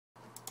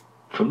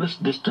From this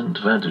distant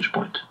vantage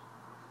point,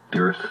 the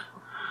Earth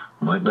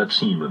might not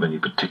seem of any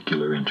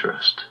particular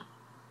interest.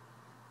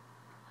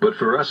 But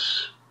for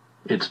us,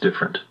 it's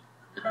different.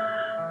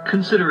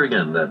 Consider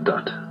again that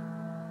dot.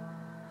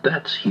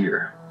 That's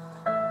here.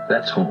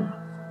 That's home.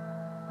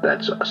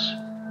 That's us.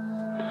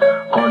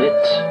 On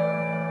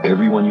it,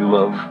 everyone you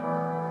love,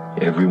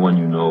 everyone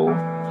you know,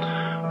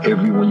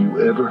 everyone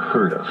you ever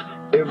heard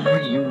of,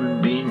 every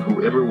human being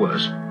who ever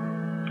was,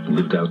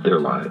 lived out their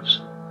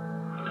lives.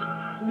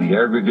 The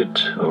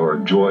aggregate of our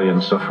joy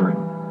and suffering,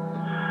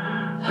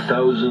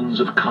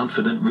 thousands of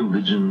confident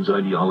religions,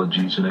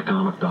 ideologies, and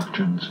economic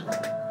doctrines,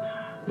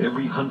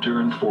 every hunter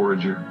and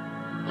forager,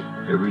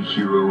 every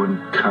hero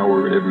and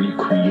coward, every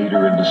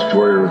creator and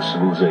destroyer of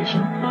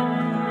civilization,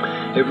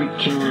 every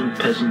king and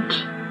peasant,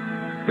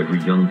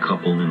 every young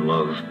couple in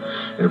love,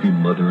 every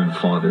mother and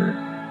father,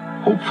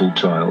 hopeful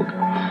child,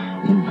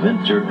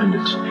 inventor and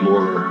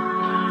explorer,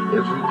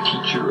 every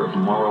teacher of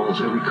morals,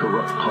 every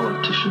corrupt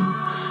politician,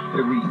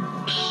 every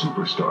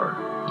superstar,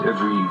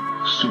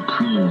 every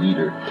supreme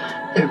leader,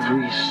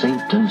 every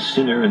saint and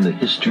sinner in the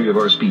history of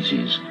our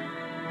species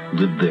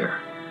lived there,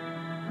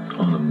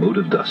 on the mote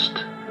of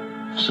dust,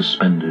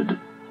 suspended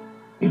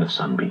in a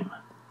sunbeam.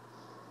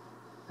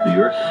 The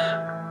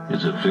Earth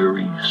is a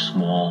very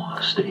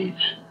small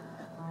stage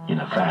in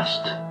a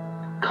vast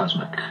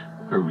cosmic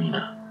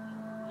arena.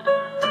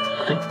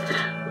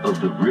 Think of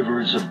the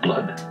rivers of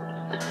blood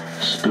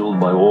spilled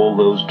by all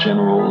those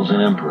generals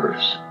and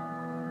emperors,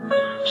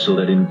 so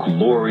that in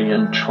glory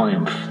and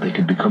triumph they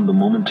could become the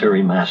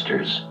momentary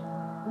masters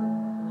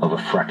of a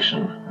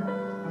fraction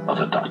of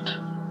a dot.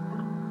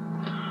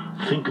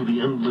 Think of the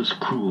endless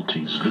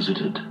cruelties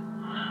visited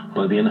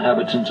by the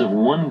inhabitants of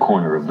one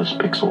corner of this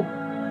pixel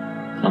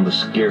on the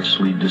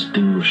scarcely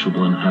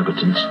distinguishable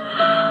inhabitants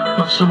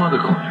of some other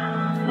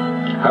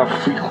corner. How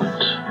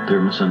frequent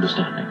their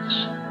misunderstandings,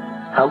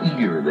 how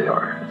eager they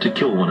are to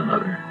kill one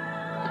another,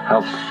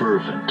 how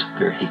fervent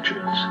their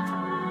hatreds.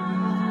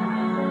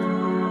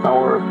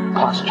 Our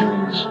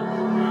posturings,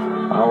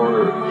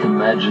 our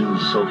imagined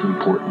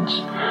self-importance,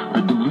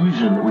 the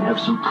delusion that we have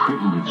some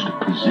privileged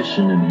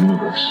position in the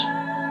universe,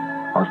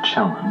 are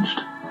challenged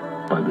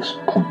by this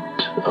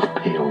point of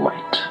pale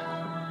light.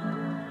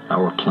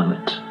 Our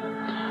planet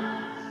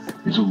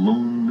is a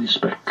lonely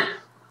speck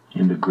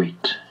in the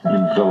great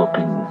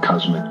enveloping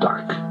cosmic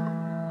dark.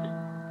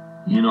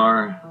 In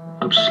our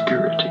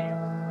obscurity,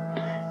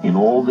 in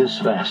all this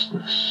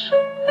vastness,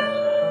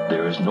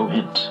 there is no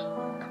hint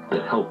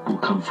that help will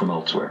come from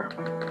elsewhere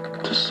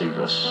to save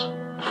us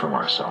from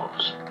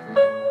ourselves.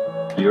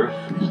 The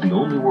Earth is the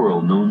only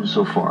world known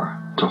so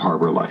far to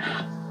harbor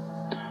life.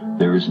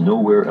 There is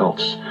nowhere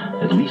else,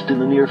 at least in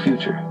the near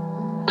future,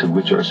 to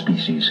which our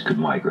species could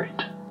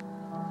migrate.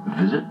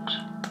 Visit?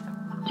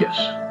 Yes.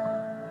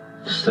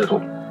 Settle?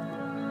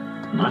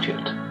 Not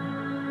yet.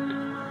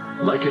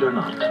 Like it or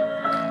not,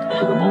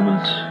 for the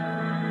moment,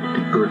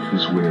 the Earth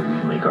is where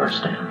we make our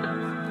stand.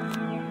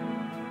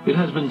 It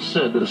has been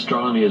said that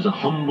astronomy is a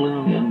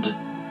humbling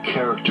and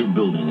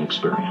character-building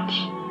experience.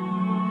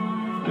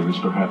 There is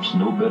perhaps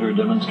no better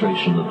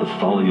demonstration of the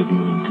folly of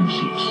human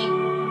conceits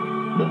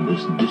than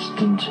this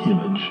distant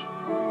image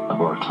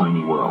of our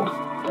tiny world.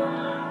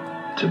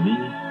 To me,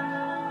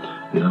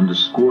 it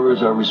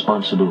underscores our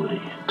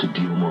responsibility to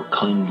deal more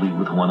kindly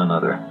with one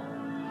another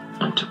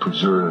and to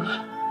preserve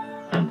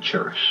and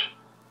cherish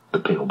the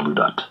pale blue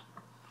dot,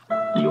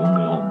 the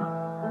only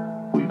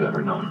home we've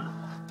ever known.